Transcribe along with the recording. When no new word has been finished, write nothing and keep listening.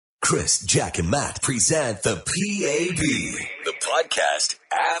Chris, Jack, and Matt present the PAB, the podcast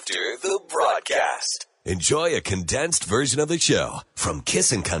after the broadcast. Enjoy a condensed version of the show from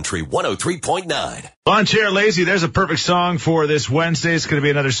Kissin' Country 103.9. Lawn Chair Lazy, there's a perfect song for this Wednesday. It's going to be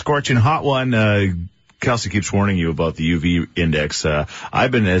another scorching hot one. Kelsey keeps warning you about the UV index.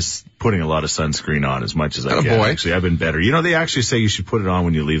 I've been putting a lot of sunscreen on as much as I can. Actually, I've been better. You know, they actually say you should put it on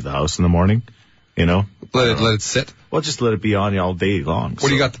when you leave the house in the morning. You know? Let it sit? Well, just let it be on all day long. What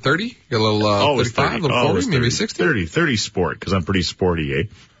do you got, the 30? You got a little 35, a little 40, maybe 60? 30 sport, because I'm pretty sporty, eh?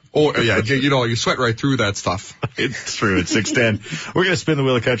 Oh, yeah, you know, you sweat right through that stuff. It's true. It's 6:10. We're going to spin the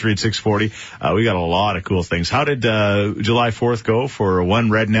wheel of country at 6:40. We got a lot of cool things. How did July 4th go for one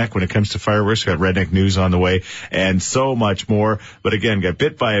redneck when it comes to fireworks? We got redneck news on the way and so much more. But again, got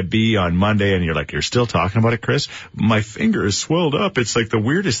bit by a bee on Monday, and you're like, you're still talking about it, Chris? My finger is swelled up. It's like the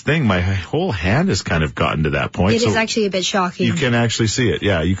weirdest thing. My whole hand has kind of gotten to that point. It is actually a bit shocking. You can actually see it.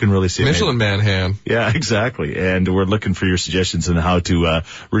 Yeah, you can really see it. Michelin Man hand. Yeah, exactly. And we're looking for your suggestions on how to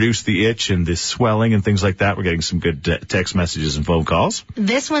reduce the itch and the swelling and things like that. We're getting some good text messages and phone calls.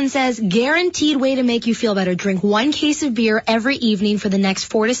 This one says, guaranteed way to make you feel better. Drink 1 case of beer every evening for the next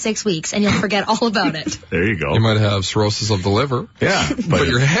 4 to 6 weeks, and you'll forget all about it. There you go. You might have cirrhosis of the liver. Yeah. But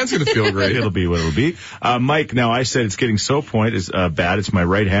your hand's going to feel great. It'll be what it'll be. Mike, now I said it's getting so bad. It's my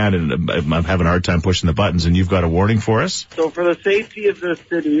right hand, and I'm having a hard time pushing the buttons, and you've got a warning for us? So for the safety of the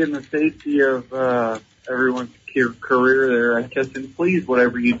city and the safety of everyone's career there, I guess, and please,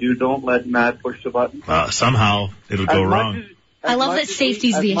 whatever you do, don't let Matt push the button. Somehow it'll go wrong. I love that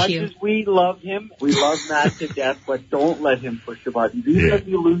safety's the issue. As much as we love him, we love Matt to death, but don't let him push the button. Even if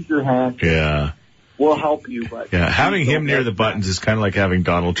you lose your hand, we'll help you. But having him near the buttons is kind of like having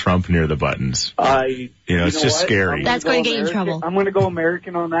Donald Trump near the buttons. It's just scary. That's going to get you in trouble. I'm going to go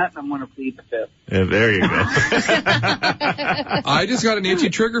American on that, and I'm going to plead the fifth. Yeah, there you go. I just got an itchy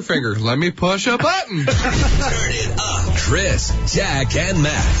trigger finger. Let me push a button. Turn it up. Chris, Jack, and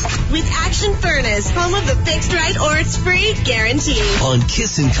Matt. With Action Furnace, home of the fixed right or it's free guarantee. On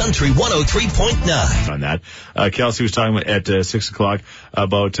Kissin' Country 103.9. On that, Kelsey was talking at 6 o'clock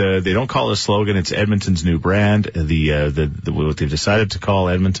about they don't call it a slogan. It's Edmonton's new brand. What they've decided to call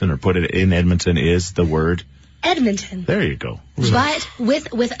Edmonton or put it in Edmonton is the word Edmonton. There you go. But with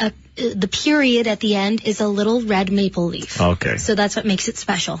the period at the end is a little red maple leaf. Okay. So that's what makes it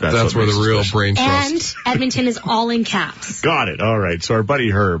special. That's where the real brain trust. And Edmonton is all in caps. Got it. All right. So our buddy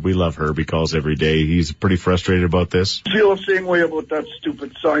Herb, we love Herb. He calls every day. He's pretty frustrated about this. I feel the same way about that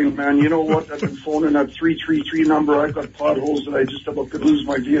stupid sign, man. You know what? I've been phoning that 333 number. I've got potholes that I just about could lose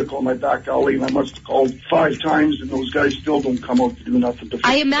my vehicle in my back alley, and I must have called 5 times, and those guys still don't come out to do nothing to fix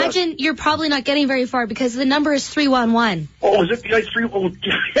I imagine you're probably not getting very far because the number is 311. Oh, is it the guys 311?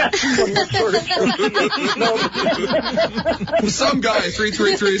 Some guy,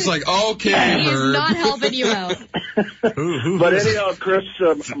 333, is like, okay, he's not helping you out. But anyhow, Chris,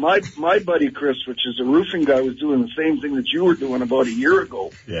 my buddy Chris, which is a roofing guy, was doing the same thing that you were doing about a year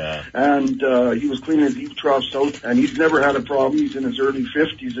ago. Yeah. And he was cleaning his heat troughs out, and he's never had a problem. He's in his early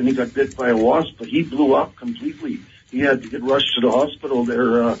 50s, and he got bit by a wasp, but he blew up completely. He had to get rushed to the hospital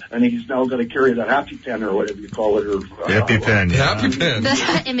there, and he's now got to carry the happy pen or whatever you call it. Happy pen. Happy pen.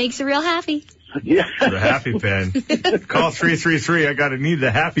 It makes you real happy. Yeah. The happy pen. Call 333. I gotta need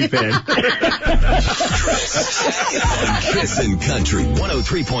the happy pen. Kissin' Country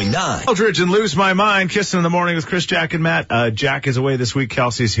 103.9. Eldridge and Lose My Mind. Kissing in the morning with Chris, Jack, and Matt. Jack is away this week.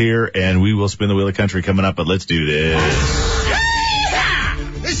 Kelsey's here, and we will spin the wheel of country coming up. But let's do this.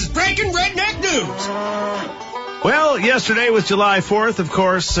 This is breaking redneck news. Well, yesterday was July 4th, of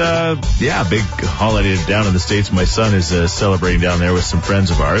course. Big holiday down in the States. My son is celebrating down there with some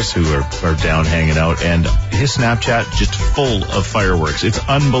friends of ours who are down hanging out. And his Snapchat just full of fireworks. It's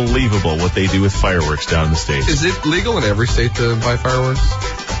unbelievable what they do with fireworks down in the States. Is it legal in every state to buy fireworks?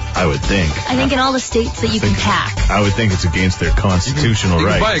 I would think. I think in all the states that you can pack. I would think it's against their constitutional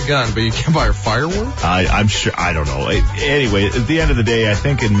right. You can buy a gun, but you can't buy a firework? I'm sure. I don't know. Anyway, at the end of the day, I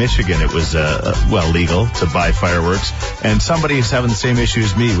think in Michigan it was, legal to buy fireworks. And somebody is having the same issue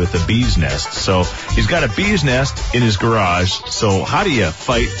as me with the bee's nest. So he's got a bee's nest in his garage. So how do you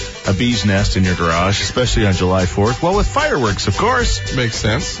fight a bee's nest in your garage, especially on July 4th? Well, with fireworks, of course. Makes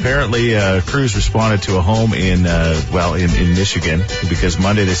sense. Apparently, crews responded to a home in Michigan because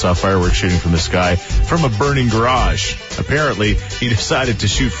Monday they saw fireworks shooting from the sky from a burning garage. Apparently, he decided to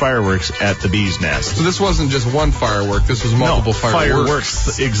shoot fireworks at the bee's nest. So this wasn't just one firework. This was multiple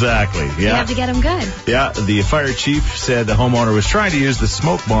fireworks. Exactly. Yeah. You have to get them good. Yeah. The fire chief said the homeowner was trying to use the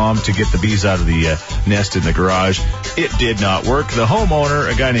smoke bomb to get the bees out of the nest in the garage. It did not work. The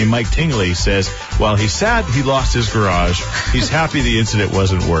homeowner, a guy named Mike Mike Tingley says, while he's sad he lost his garage, he's happy the incident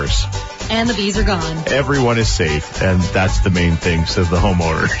wasn't worse. And the bees are gone. Everyone is safe, and that's the main thing, says the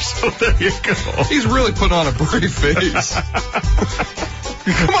homeowner. So there you go. He's really putting on a brave face.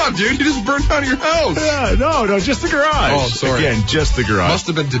 Come on, dude. You just burned down your house. Yeah, no, just the garage. Oh, sorry. Again, just the garage. Must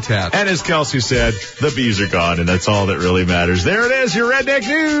have been detached. And as Kelsey said, the bees are gone, and that's all that really matters. There it is, your Redneck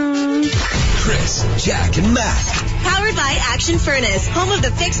News. Chris, Jack, and Matt. Powered by Action Furnace, home of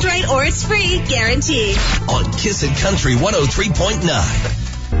the fixed right or it's free guarantee. On Kissin' Country 103.9.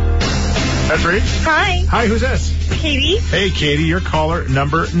 That's right. Hi. Hi, who's this? Katie. Hey, Katie, you're caller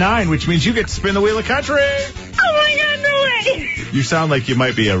number 9, which means you get to spin the wheel of country. Oh my God, no way. You sound like you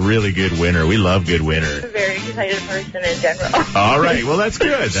might be a really good winner. We love good winners. I'm a very excited person in general. All right, well, that's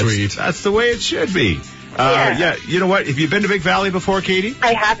good. Sweet. That's the way it should be. Yeah, you know what? Have you been to Big Valley before, Katie?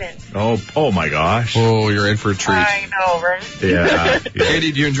 I haven't. Oh my gosh. Oh, you're in for a treat. I know, right? Yeah.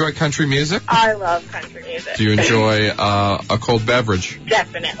 Katie, do you enjoy country music? I love country music. Do you enjoy a cold beverage?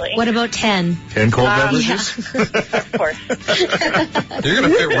 Definitely. What about 10? 10 cold beverages? Of course. You're going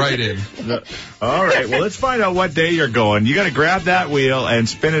to fit right in. All right, well, let's find out what day you're going. You got to grab that wheel and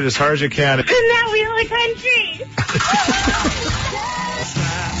spin it as hard as you can. And that wheel of country.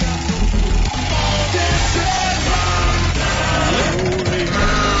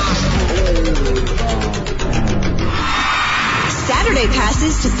 Saturday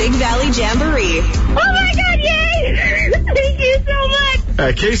passes to Big Valley Jamboree. Oh my God, yay! Thank you so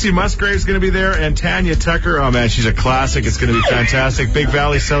much. Casey Musgrave's going to be there, and Tanya Tucker. Oh, man, she's a classic. It's going to be fantastic. Big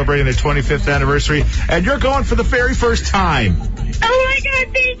Valley celebrating their 25th anniversary, and you're going for the very first time. Oh my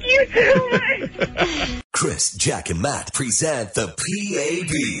God, thank you so much. Chris, Jack, and Matt present the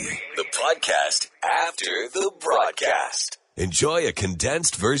PAB, the podcast after the broadcast. Enjoy a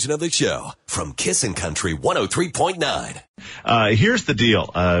condensed version of the show from Kissin' Country 103.9. Here's the deal.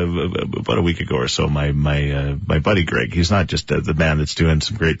 About a week ago or so, my buddy Greg, he's not just the man that's doing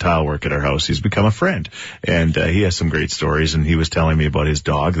some great tile work at our house. He's become a friend, and he has some great stories. And he was telling me about his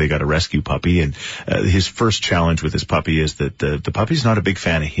dog. They got a rescue puppy, and his first challenge with his puppy is that the puppy's not a big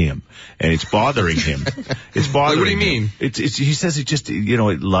fan of him, and it's bothering him. It's bothering. What do you mean? He says he just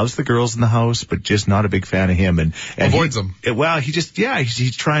it loves the girls in the house, but just not a big fan of him, and avoids them. Well,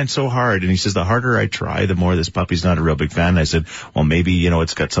 he's trying so hard, and he says the harder I try, the more this puppy's not a real big fan. And I said, well, maybe,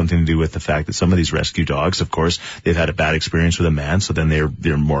 it's got something to do with the fact that some of these rescue dogs, of course, they've had a bad experience with a man, so then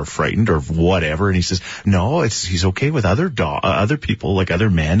they're more frightened or whatever. And he says, no, he's okay with other people, like other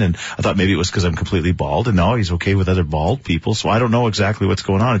men. And I thought maybe it was because I'm completely bald, and no, he's okay with other bald people. So I don't know exactly what's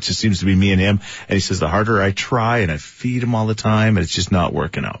going on. It just seems to be me and him. And he says the harder I try, and I feed him all the time, and it's just not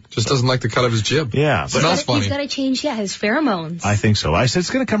working out. Just doesn't like the cut of his jib. Yeah. But smells funny. He's got to change, his pheromones. I think so. I said, it's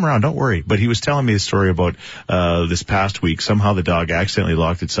going to come around. Don't worry. But he was telling me a story about this past week. Somehow the dog accidentally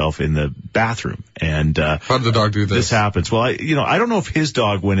locked itself in the bathroom. And how did the dog do this? This happens. Well, I don't know if his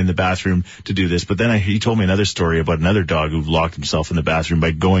dog went in the bathroom to do this, but then he told me another story about another dog who locked himself in the bathroom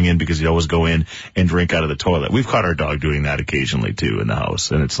by going in because he'd always go in and drink out of the toilet. We've caught our dog doing that occasionally too in the house,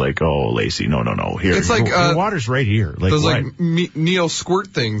 and it's like, oh, Lacey, no. Here, it's like the water's right here. Like those Neo squirt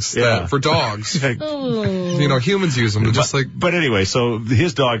things for dogs. Humans use them. But anyway, so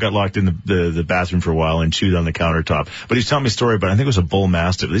his dog got locked in the bathroom for a while and chewed on the countertop. But he's telling me a story about, I think it was a bull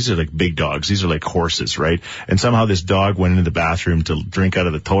mastiff. These are like big dogs. These are like horses, right? And somehow this dog went into the bathroom to drink out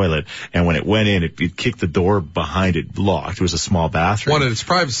of the toilet, and when it went in, it kicked the door behind it locked. It was a small bathroom. Wanted its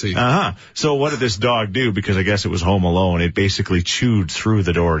privacy. So what did this dog do? Because I guess it was home alone. It basically chewed through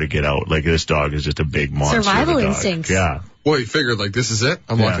the door to get out. Like, this dog is just a big monster. Survival instincts. Yeah. Well, he figured, this is it.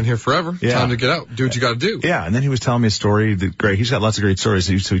 I'm locked in here forever. Yeah. Time to get out. Do what you got to do. Yeah, and then he was telling me a story that Greg, he's got lots of great stories.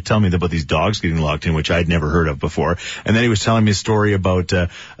 So he was telling me about these dogs getting locked in, which I'd never heard of before. And then he was telling me a story about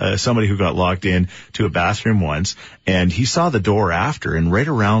somebody who got locked in to a bathroom once, and he saw the door after, and right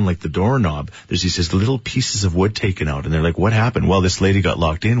around the doorknob, there's these little pieces of wood taken out, and they're like, what happened? Well, this lady got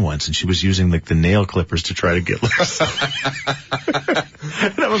locked in once, and she was using the nail clippers to try to get loose.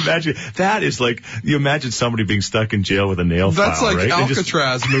 And I'm imagining, that is you imagine somebody being stuck in jail with a nail file, That's like right?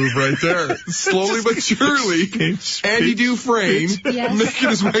 Alcatraz move right there. Slowly but surely, Andy Dufresne making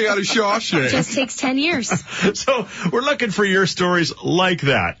his way out of Shawshank. It just takes 10 years. So we're looking for your stories like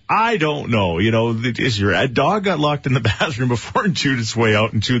that. I don't know. Is your dog got locked in the bathroom before and chewed its way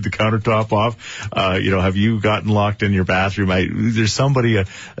out and chewed the countertop off? Have you gotten locked in your bathroom? There's somebody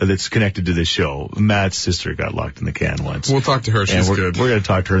that's connected to this show. Matt's sister got locked in the can once. We'll talk to her. She's good. We're going to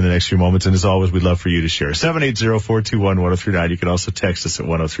talk to her in the next few moments, and as always, we'd love for you to share. 780-421-1039. You can also text us at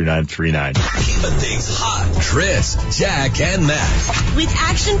 103939. Keeping things hot. Chris, Jack, and Matt. With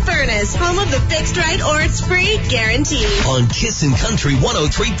Action Furnace, home of the fixed right or it's free guarantee. On Kissin' Country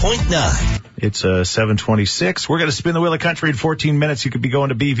 103.9. It's 7:26. We're going to spin the wheel of country in 14 minutes. You could be going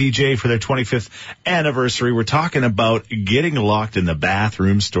to BVJ for their 25th anniversary. We're talking about getting locked in the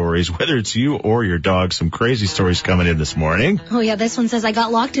bathroom stories, whether it's you or your dog. Some crazy stories coming in this morning. Oh, yeah, this one says, I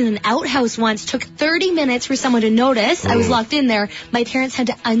got locked in an outhouse once. Took 30 minutes for someone to notice. I was locked in there. My parents had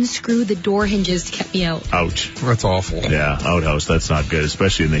to unscrew the door hinges to get me out. Ouch. That's awful. Yeah, outhouse, that's not good,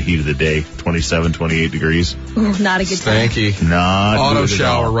 especially in the heat of the day, 27, 28 degrees. Oh, not a good time. Stanky. Not Auto good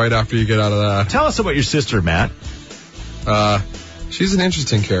shower at all. right after you get out of that. Tell us about your sister, Matt. She's an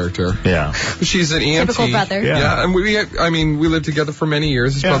interesting character. Yeah. She's an auntie. Typical brother. Yeah, and we lived together for many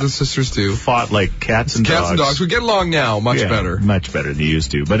years as brothers and sisters do. Fought like cats and dogs. Cats and dogs. We get along now much better. Much better than you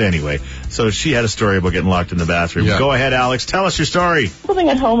used to. But anyway, so she had a story about getting locked in the bathroom. Yeah. Go ahead, Alex. Tell us your story. Living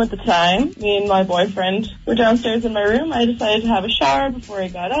at home at the time, me and my boyfriend were downstairs in my room. I decided to have a shower before I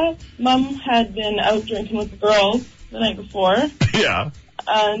got up. Mom had been out drinking with the girls the night before, Yeah.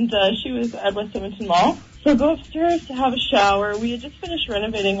 and she was at West Edmonton Mall. So go upstairs to have a shower. We had just finished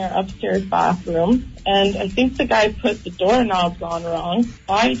renovating our upstairs bathroom, and I think the guy put the doorknobs on wrong.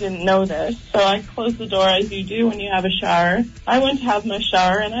 I didn't know this, so I closed the door as you do when you have a shower. I went to have my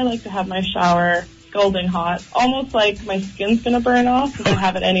shower, and I like to have my shower scalding hot, almost like my skin's going to burn off if I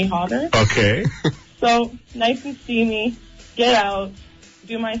have it any hotter. Okay. So, nice and steamy, get out,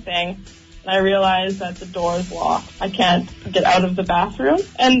 do my thing, and I realize that the door is locked. I can't get out of the bathroom.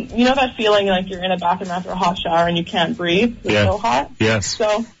 And you know that feeling like you're in a bathroom after a hot shower and you can't breathe? It's so hot. Yes.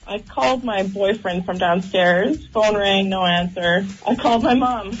 So I called my boyfriend from downstairs. Phone rang, no answer. I called my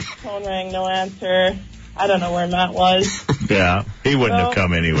mom. Phone rang, no answer. I don't know where Matt was. Yeah. He wouldn't have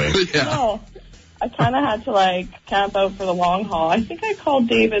come anyway. No. I kind of had to, camp out for the long haul. I think I called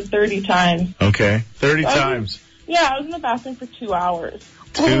David 30 times. Okay. 30 times. Yeah, I was in the bathroom for 2 hours.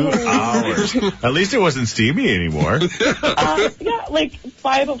 2 hours. At least it wasn't steamy anymore.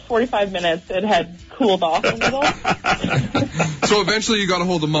 By about 45 minutes, it had cooled off a little. So eventually you got a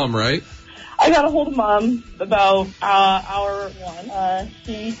hold of Mom, right? I got a hold of Mom about hour one.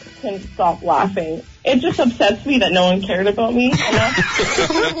 She couldn't stop laughing. It just upsets me that no one cared about me enough.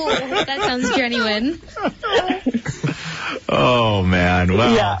 That sounds genuine. Oh, man.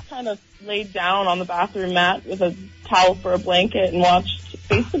 Wow. Yeah, kind of laid down on the bathroom mat with a towel for a blanket and watched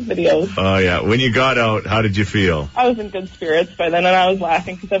Facebook videos. Oh, yeah. When you got out, how did you feel? I was in good spirits by then, and I was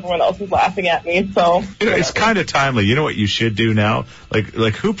laughing because everyone else was laughing at me, so... It's kind of timely. You know what you should do now?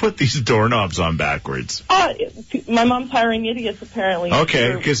 Like who put these doorknobs on backwards? My mom's hiring idiots, apparently.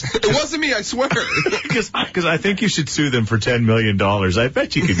 Okay, because... It wasn't me, I swear. Because I think you should sue them for $10 million. I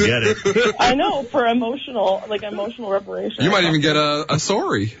bet you could get it. I know, for emotional reparation. You might even get a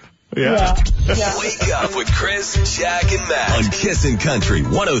sorry. Yeah. Wake up with Chris, Jack, and Matt on Kissin' Country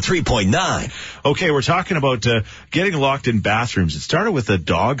 103.9. Okay, we're talking about getting locked in bathrooms. It started with the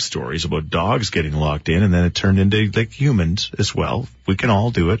dog stories about dogs getting locked in, and then it turned into humans as well. We can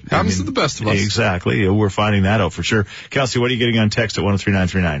all do it. Happens to the best of us. Exactly. We're finding that out for sure. Kelsey, what are you getting on text at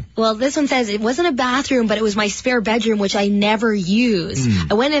 103939? Well, this one says it wasn't a bathroom, but it was my spare bedroom, which I never use.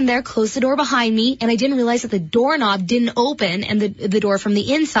 I went in there, closed the door behind me, and I didn't realize that the doorknob didn't open and the door from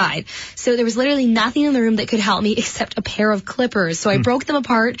the inside. So there was literally nothing in the room that could help me except a pair of clippers. So I broke them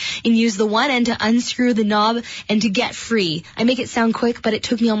apart and used the one end to unscrew the knob and to get free. I make it sound quick, but it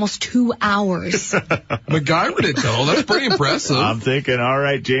took me almost 2 hours. MacGyvered it, though. That's pretty impressive. I'm thinking, all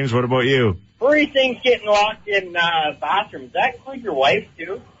right, James, what about you? Furry things getting locked in bathrooms. Does that include your wife,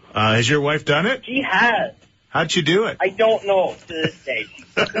 too? Has your wife done it? She has. How'd you do it? I don't know to this day. She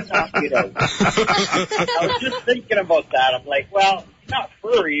couldn't talk it out. I was just thinking about that. I'm like, well, not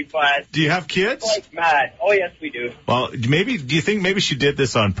furry, but... Do you have kids? Like mad. Oh, yes, we do. Well, do you think maybe she did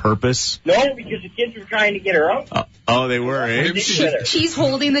this on purpose? No, because the kids were trying to get her out. Oh, they were, eh? She's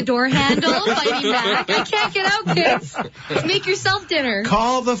holding the door handle, fighting back. I can't get out, kids. Make yourself dinner.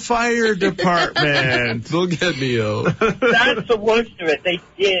 Call the fire department. They'll get me out. That's the worst of it. They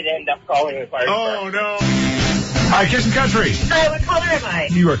did end up calling the fire department. Oh, no. Hi, Kissin' Country. Hi, what color am I?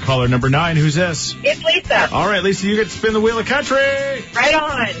 You are caller number 9. Who's this? It's Lisa. All right, Lisa, you get to spin the wheel of country. Right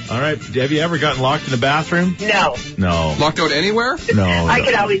on. All right. Have you ever gotten locked in the bathroom? No. No. Locked out anywhere? No. I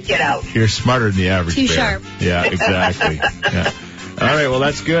could always get out. You're smarter than the average Too bear. sharp. Yeah, exactly. Yeah. All right, well,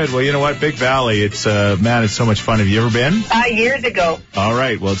 that's good. Well, you know what? Big Valley, it's, man, it's so much fun. Have you ever been? Years ago. All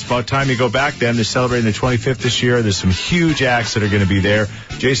right, well, it's about time you go back then. They're celebrating their 25th this year. There's some huge acts that are going to be there.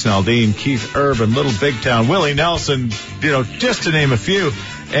 Jason Aldean, Keith Urban, Little Big Town, Willie Nelson, you know, just to name a few.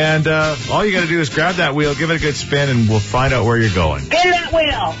 And all you got to do is grab that wheel, give it a good spin, and we'll find out where you're going. Spin that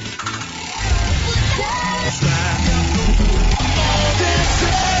wheel.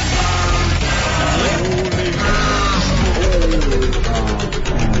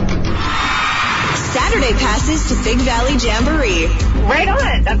 Saturday passes to Big Valley Jamboree. Right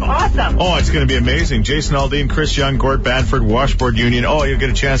on. That's awesome. Oh, it's going to be amazing. Jason Aldean, Chris Young, Gord Banford, Washboard Union. Oh, you'll get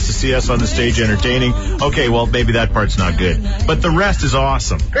a chance to see us on the stage entertaining. Okay, well, maybe that part's not good. But the rest is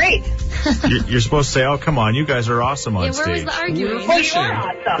awesome. Great. You're supposed to say, oh, come on, you guys are awesome on stage. Where was the arguing? Well, you are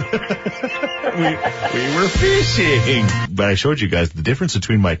awesome. we were fishing. But I showed you guys the difference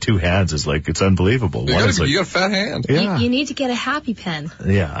between my two hands is like, it's unbelievable. You got a fat hand. Yeah. You need to get a happy pen.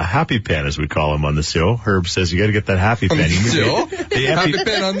 Yeah, a happy pen, as we call him on the show. Herb says you got to get that happy pen. The happy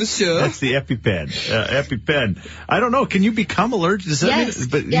pen on the show. That's the EpiPen. EpiPen. I don't know. Can you become allergic? Does that Yes. mean,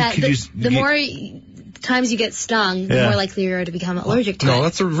 but Yeah, could the more times you get stung, the more likely you are to become allergic to it. No,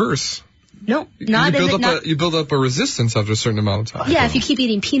 that's the reverse. No, not You build up a resistance after a certain amount of time. Yeah, if you keep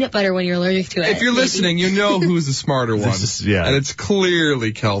eating peanut butter when you're allergic to it. If you're listening, you know who's the smarter one. Yeah. And it's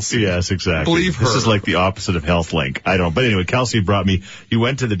clearly Kelsey. Yes, exactly. Believe her. This is like the opposite of Health Link. I don't. But anyway, Kelsey brought me, you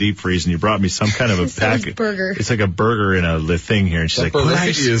went to the deep freeze and you brought me some kind of a packet. Burger. It's like a burger in a thing here. And she's like, burger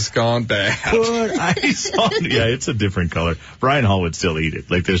is gone bad. Put ice on. Yeah, it's a different color. Brian Hall would still eat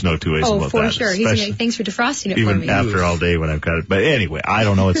it. Like, there's no two ways about that. Oh, for sure. He's like, thanks for defrosting it for me. Even after all day when I've got it. But anyway, I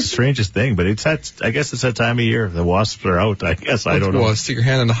don't know. It's the strangest thing, but it's that, I guess it's that time of year. The wasps are out. I guess I don't know. Well, stick your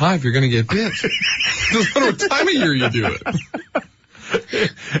hand in the hive, you're going to get bit. Doesn't matter what time of year you do it.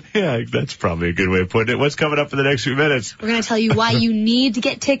 Yeah, that's probably a good way of putting it. What's coming up in the next few minutes? We're going to tell you why you need to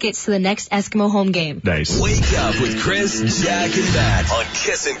get tickets to the next Eskimo home game. Nice. Wake up with Chris, Jack, and Matt on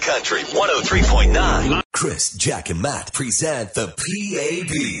Kissin' Country 103.9. Chris, Jack, and Matt present the PAB,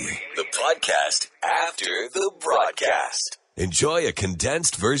 the podcast after the broadcast. Enjoy a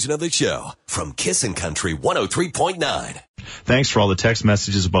condensed version of the show from Kissin' Country 103.9. Thanks for all the text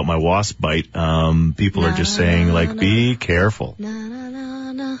messages about my wasp bite. People are just saying, like, be careful.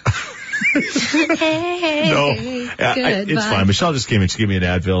 Hey, no, it's fine. Michelle just came in. She gave me an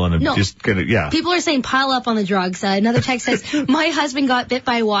Advil and just gonna, yeah. People are saying pile up on the drugs. Another text says, my husband got bit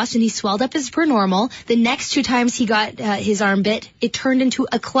by a wasp and he swelled up as per normal. The next 2 times he got his arm bit, it turned into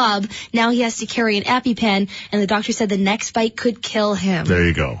a club. Now he has to carry an EpiPen, and the doctor said the next bite could kill him. There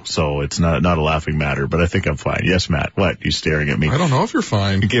you go. So it's not a laughing matter, but I think I'm fine. Yes, Matt. What? You staring at me? I don't know if you're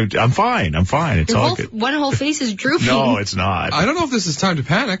fine. I'm fine. It's all good. One whole face is drooping. No, it's not. I don't know if this is time to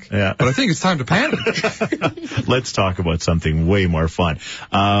panic. Yeah. But I think it's time to panic. Let's talk about something way more fun.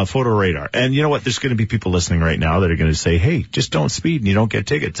 Photo radar. And you know what? There's going to be people listening right now that are going to say, hey, just don't speed and you don't get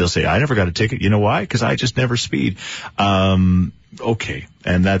tickets. They'll say, I never got a ticket. You know why? Because I just never speed. Okay.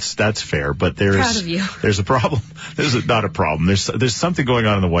 And that's fair, but Proud of you. There's a problem. Not a problem. There's something going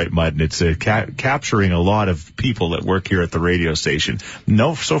on in the White Mud, and it's capturing a lot of people that work here at the radio station.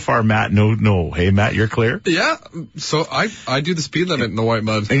 No, so far, Matt, no. Hey, Matt, you're clear? Yeah. So I do the speed limit in the White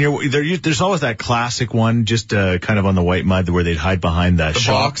Mud. And there's always that classic one, just kind of on the White Mud, where they'd hide behind the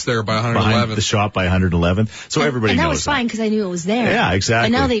shop box there by 111th. Behind the shop by 111th. So everybody knows that. And that was fine because I knew it was there. Yeah, exactly.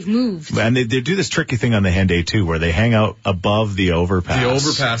 And now they've moved. And they do this tricky thing on the Henday too, where they hang out above the overpass. The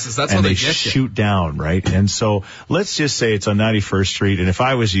overpasses, that's how they get you. And they shoot down, right? And so let's just say it's on 91st Street, and if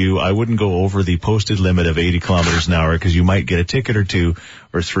I was you, I wouldn't go over the posted limit of 80 kilometers an hour because you might get a ticket or 2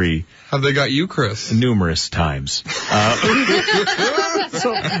 or 3. Have they got you, Chris? Numerous times.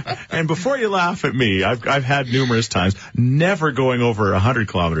 And before you laugh at me, I've had numerous times, never going over 100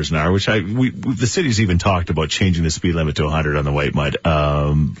 kilometers an hour, which the city's even talked about changing the speed limit to 100 on the White Mud.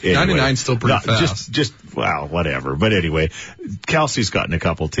 Anyway, 99's still pretty fast. Well, whatever. But anyway, Kelsey's gotten a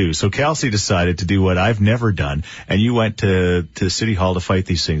couple too. So Kelsey decided to do what I've never done, and you went to City Hall to fight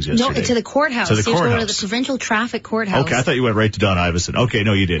these things yesterday. No, to the courthouse. To the you have to go to courthouse. the provincial traffic courthouse. Okay, I thought you went right to Don Iveson. Okay,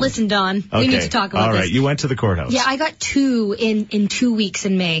 no, you didn't. Listen, Don, we need to talk about All right, this. you went to the courthouse. Yeah, I got 2 in 2 weeks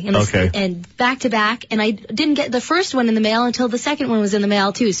in May. And back to back, and I didn't get the first one in the mail until the second one was in the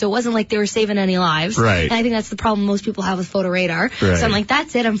mail too. So it wasn't like they were saving any lives. Right. And I think that's the problem most people have with photo radar. Right. So I'm like,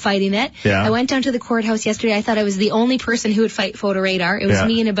 that's it. I'm fighting it. Yeah. I went down to the courthouse house yesterday, I thought I was the only person who would fight photo radar. It was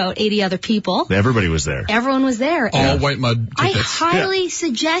me and about 80 other people. Everybody was there. Everyone was there. All white mud tickets. I highly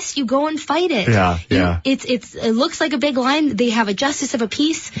suggest you go and fight it. It looks like a big line. They have a justice of a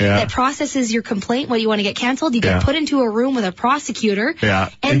peace that processes your complaint, what you want to get canceled. You get put into a room with a prosecutor. Yeah,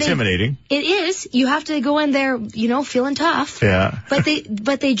 and intimidating. It is. You have to go in there, feeling tough. Yeah. But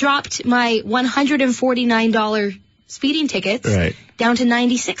they dropped my $149 speeding tickets down to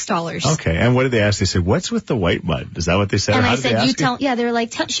 $96. Okay, and what did they ask? They said, "What's with the white mud?" Is that what they said? And or how I did said, they ask you? Yeah, they were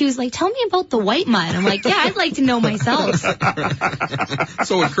like, she was like, "Tell me about the white mud." I'm like, "Yeah, I'd like to know myself."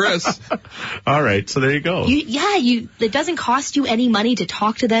 So would Chris. All right, so there you go. It doesn't cost you any money to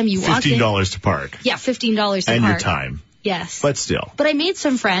talk to them. You walk in. $15 to park. Yeah, $15 to park. And your time. Yes. But still. But I made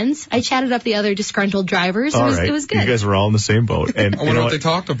some friends. I chatted up the other disgruntled drivers. It was good. You guys were all in the same boat. And I wonder what they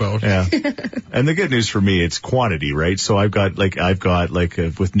talked about. Yeah. And the good news for me, it's quantity, right? So I've got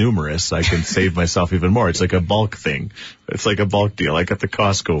with numerous, I can save myself even more. It's like a bulk thing. It's like a bulk deal. I got the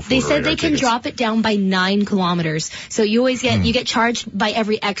Costco. They said they can drop it down by 9 kilometers. So you always get charged by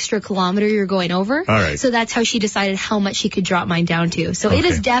every extra kilometer you're going over. All right. So that's how she decided how much she could drop mine down to. So it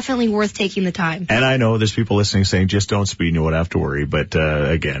is definitely worth taking the time. And I know there's people listening saying, just don't speed and you won't have to worry. But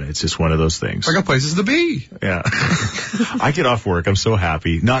again, it's just one of those things. I got places to be. Yeah. I get off work. I'm so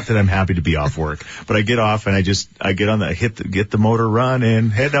happy. Not that I'm happy to be off work, but I get off and I get on get the motor run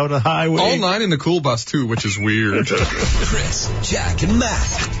and head out the highway. All 9 in the cool bus too, which is weird. Chris, Jack, and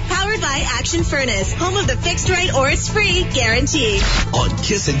Matt. Powered by Action Furnace, home of the fixed right or it's free guarantee. On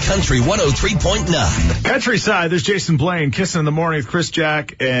Kissin' Country 103.9. Countryside, there's Jason Blaine, Kissing in the Morning with Chris,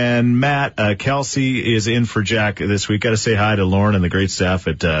 Jack, and Matt. Kelsey is in for Jack this week. Got to say hi to Lauren and the great staff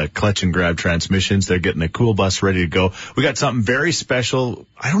at Clutch and Grab Transmissions. They're getting a cool bus ready to go. We got something very special.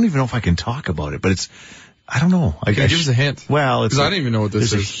 I don't even know if I can talk about it, but I don't know. Give us a hint. Well, because I don't even know what this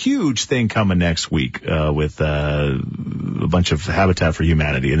is. There's a huge thing coming next week with a bunch of Habitat for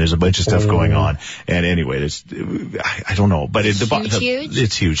Humanity, and there's a bunch of stuff going on. And anyway, I don't know, but huge.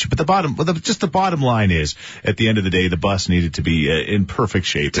 It's huge. But the bottom line is, at the end of the day, the bus needed to be in perfect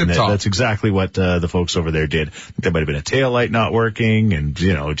shape, and that's exactly what the folks over there did. There might have been a tail light not working, and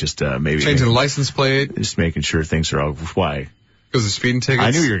just maybe changing the license plate, just making sure things are all. Why? Because of speeding tickets?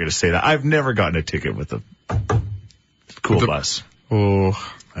 I knew you were going to say that. I've never gotten a ticket with the cool bus. Oh.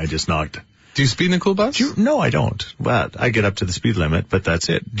 I just knocked. Do you speed in the cool bus? No, I don't. But I get up to the speed limit, but that's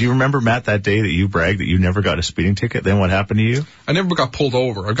it. Do you remember, Matt, that day that you bragged that you never got a speeding ticket? Then what happened to you? I never got pulled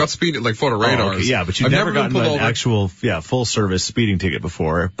over. I've got speeding, photo radars. Okay. Yeah, but you've never gotten an actual, full service speeding ticket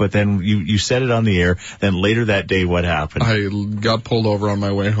before. But then you said it on the air. Then later that day, what happened? I got pulled over on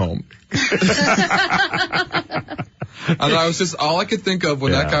my way home. And I was all I could think of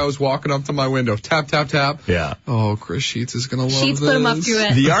when that guy was walking up to my window. Tap, tap, tap. Yeah. Oh, Chris Sheets is going to love Sheets this. put him up to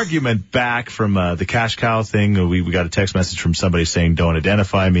it. The argument back from the cash cow thing, we got a text message from somebody saying, don't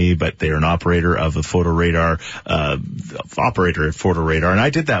identify me, but they're an operator of the photo radar, operator at Photo Radar. And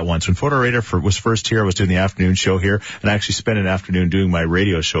I did that once. When Photo Radar was first here, I was doing the afternoon show here, and I actually spent an afternoon doing my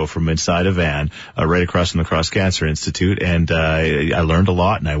radio show from inside a van right across from the Cross Cancer Institute. And I learned a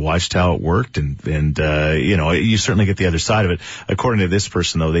lot, and I watched how it worked, and you certainly get the other side of it. According to this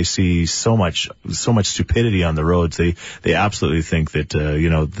person, though, they see so much stupidity on the roads. They absolutely think that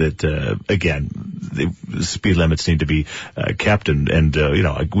again, the speed limits need to be kept, and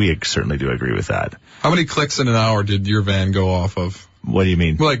we certainly do agree with that. How many clicks in an hour did your van go off of? What do you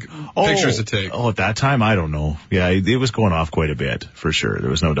mean? Pictures to take. Oh, at that time, I don't know. Yeah, it was going off quite a bit, for sure.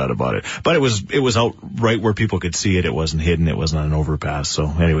 There was no doubt about it. But it was out right where people could see it. It wasn't hidden. It wasn't on an overpass. So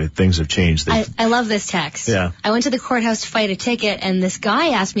anyway, things have changed. I love this text. Yeah. I went to the courthouse to fight a ticket, and this guy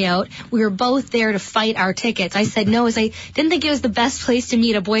asked me out. We were both there to fight our tickets. I said no, as I didn't think it was the best place to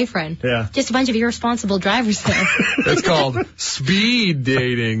meet a boyfriend. Yeah. Just a bunch of irresponsible drivers there. It's called speed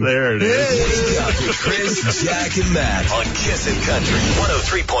dating. There it is. Wake up with Chris, Jack, and Matt on Kissin' Country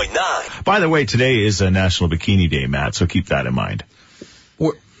 103.9. By the way, today is a National Bikini Day, Matt, so keep that in mind.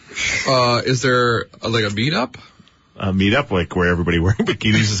 Is there a meetup? A meetup, where everybody wearing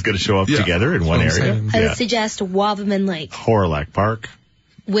bikinis is going to show up together in one area? I would suggest Wabamun Lake. Horilac Park.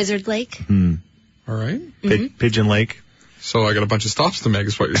 Wizard Lake. All right. Pigeon Lake. So I got a bunch of stops to make,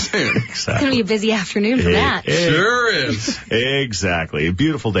 is what you're saying. Exactly. It's going to be a busy afternoon for that. Sure is. Exactly. A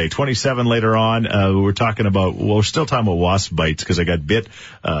beautiful day. 27 later on. We're still talking about wasp bites, because I got bit,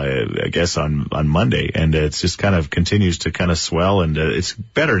 I guess on Monday, and it's just kind of continues to kind of swell, and it's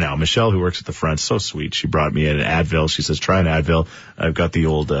better now. Michelle, who works at the front, so sweet. She brought me an Advil. She says, try an Advil. I've got the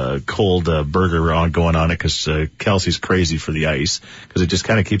old cold burger going on it, because Kelsey's crazy for the ice, because it just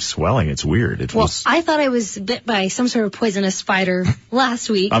kind of keeps swelling. It's weird. I thought I was bit by some sort of poisonous spider last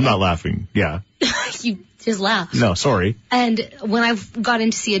week. I'm not laughing. Yeah. You just laughed. No, sorry. And when I got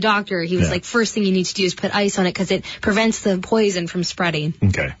in to see a doctor, he was like, first thing you need to do is put ice on it because it prevents the poison from spreading.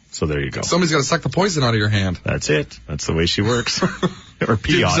 Okay, so there you go. Somebody's got to suck the poison out of your hand. That's it. That's the way she works. Or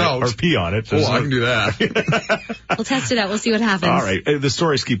pee on it. Or pee on it. Oh, I can do that. We'll test it out. We'll see what happens. All right. The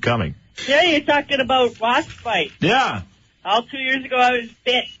stories keep coming. Yeah, you're talking about wasp bite. Yeah. All 2 years ago, I was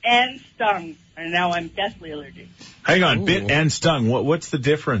bit and stung, and now I'm deathly allergic. Hang on. Bit and stung. What's the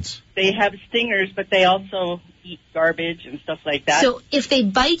difference? They have stingers, but they also eat garbage and stuff like that. So if they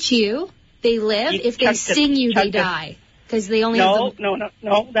bite you, they live. If they sting you, they die. Because they only have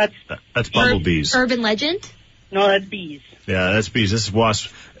No. That's bumblebees. Urban legend? No, that's bees. Yeah, that's bees. This is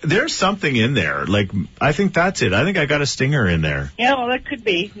wasps. There's something in there. Like, I think that's it. I think I got a stinger in there. Yeah, well, that could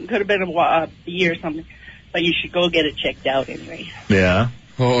be. It could have been a bee or something. But you should go get it checked out anyway. Yeah.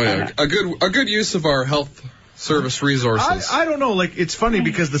 Oh, yeah. A good use of our health service resources. I don't know. Like, it's funny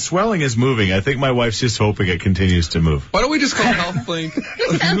because the swelling is moving. I think my wife's just hoping it continues to move. Why don't we just call HealthLink?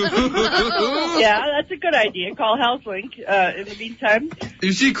 Yeah, that's a good idea. Call HealthLink. In the meantime,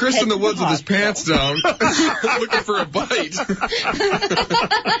 you see Chris in the woods with his pants down, looking for a bite.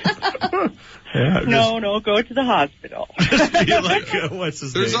 Yeah, no, go to the hospital. Just be like, what's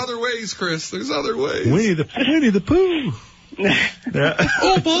his There's name? other ways, Chris. There's other ways. Winnie the Pooh. Yeah.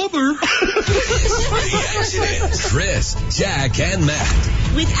 Oh, bother. Chris, Jack, and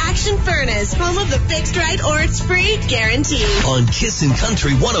Matt. With Action Furnace, home of the fixed right or it's free guarantee. On Kissin'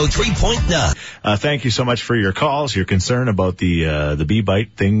 Country 103.9. Thank you so much for your calls, your concern about the bee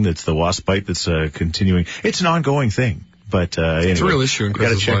bite thing. That's the wasp bite that's continuing. It's an ongoing thing. But anyway, it's a real issue in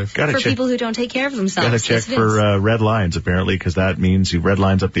Chris's life. For people who don't take care of themselves. Got to check for red lines, apparently, because that means red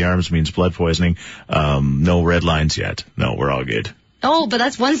lines up the arms means blood poisoning. No red lines yet. No, we're all good. Oh, but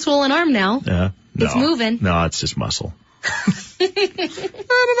that's one swollen arm now. No. It's moving. No, it's just muscle. I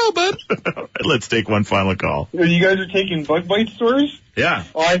don't know, bud. Let's take one final call. You guys are taking bug bite stories? Yeah.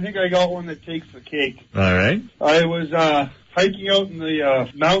 Oh, I think I got one that takes the cake. All right. I was hiking out in the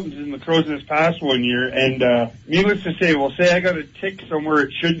mountains in the Crowsnest Pass one year, and needless to say, I got a tick somewhere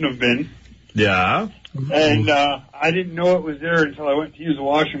it shouldn't have been. Yeah. And I didn't know it was there until I went to use the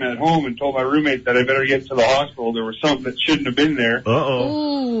washroom at home and told my roommate that I better get to the hospital. There was something that shouldn't have been there.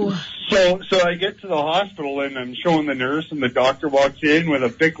 Uh-oh. Ooh. So I get to the hospital, and I'm showing the nurse, and the doctor walks in with a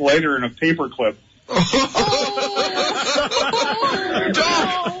Bic lighter and a paper clip.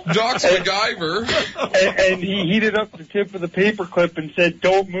 Doc's MacGyver. And he heated up the tip of the paper clip and said,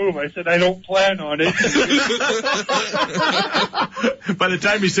 "Don't move." I said, "I don't plan on it." By the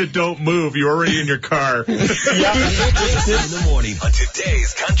time you said don't move, you're already in your car. Yeah. In the morning on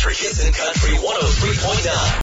today's Country Kissin' Country 103.9.